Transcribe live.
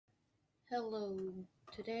Hello,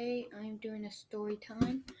 today I'm doing a story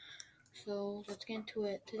time, so let's get into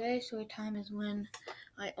it. Today's story time is when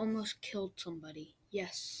I almost killed somebody.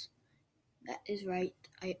 Yes, that is right.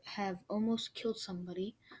 I have almost killed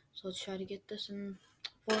somebody, so let's try to get this in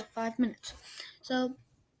 4 or 5 minutes. So,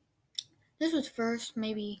 this was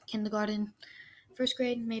maybe first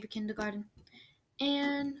grade, maybe kindergarten,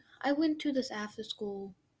 and I went to this after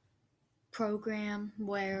school program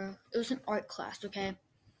where it was an art class, okay?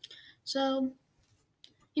 So,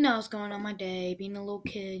 I was going on my day, being a little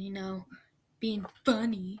kid, being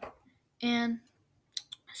funny. And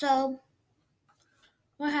so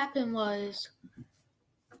what happened was,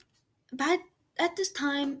 but at this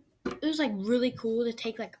time, it was like really cool to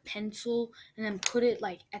take like a pencil and then put it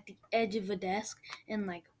like at the edge of a desk and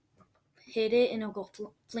like hit it and it'll go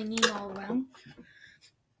flinging all around.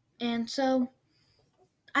 And so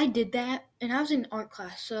I did that, and I was in art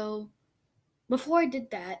class. So before I did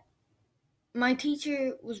that, my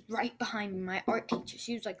teacher was right behind me, my art teacher.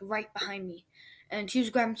 She was like right behind me, and she was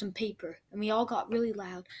grabbing some paper, and we all got really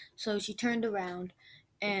loud. So she turned around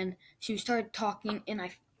and she started talking, and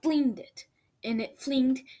I flinged it, and it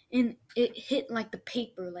flinged, and it hit like the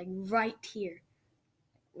paper, like right here,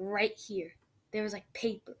 right here. There was like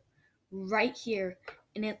paper right here,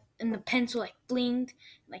 and the pencil like flinged,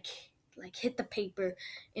 like hit the paper,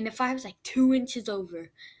 and if I was like 2 inches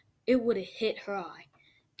over, it would have hit her eye.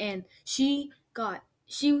 And she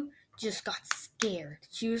just got scared.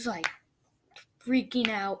 She was like freaking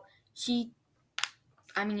out.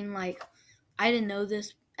 Like, I didn't know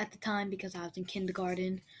this at the time because I was in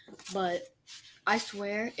kindergarten, but I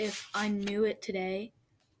swear if I knew it today,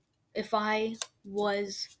 if I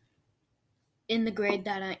was in the grade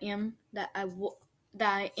that I am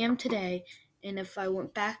today, and if I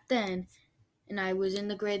went back then and I was in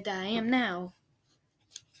the grade that I am now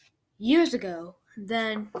years ago,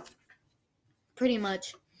 then pretty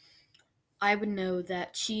much I would know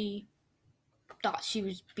that she thought she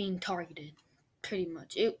was being targeted. Pretty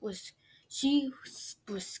much, she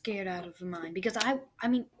was scared out of her mind because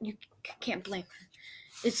you can't blame her.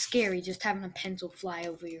 It's scary just having a pencil fly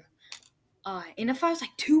over your eye, and if I was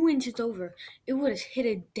like 2 inches over, it would have hit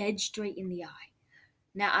it dead straight in the eye.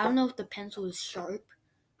 Now I don't know if the pencil is sharp,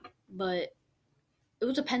 but it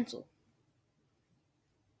was a pencil.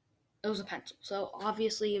 It was a pencil, so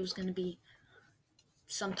obviously it was going to be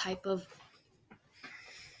some type of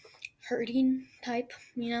hurting type,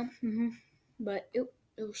 But it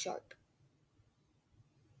was sharp.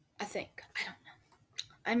 I think. I don't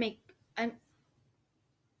know. I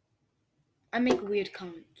I make weird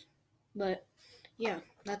comments. But yeah,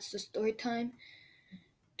 that's the story time.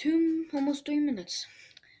 Almost 3 minutes.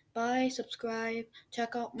 Bye, subscribe,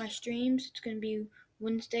 check out my streams. It's gonna be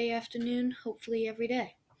Wednesday afternoon, hopefully every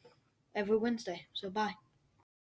day. Every Wednesday. So bye.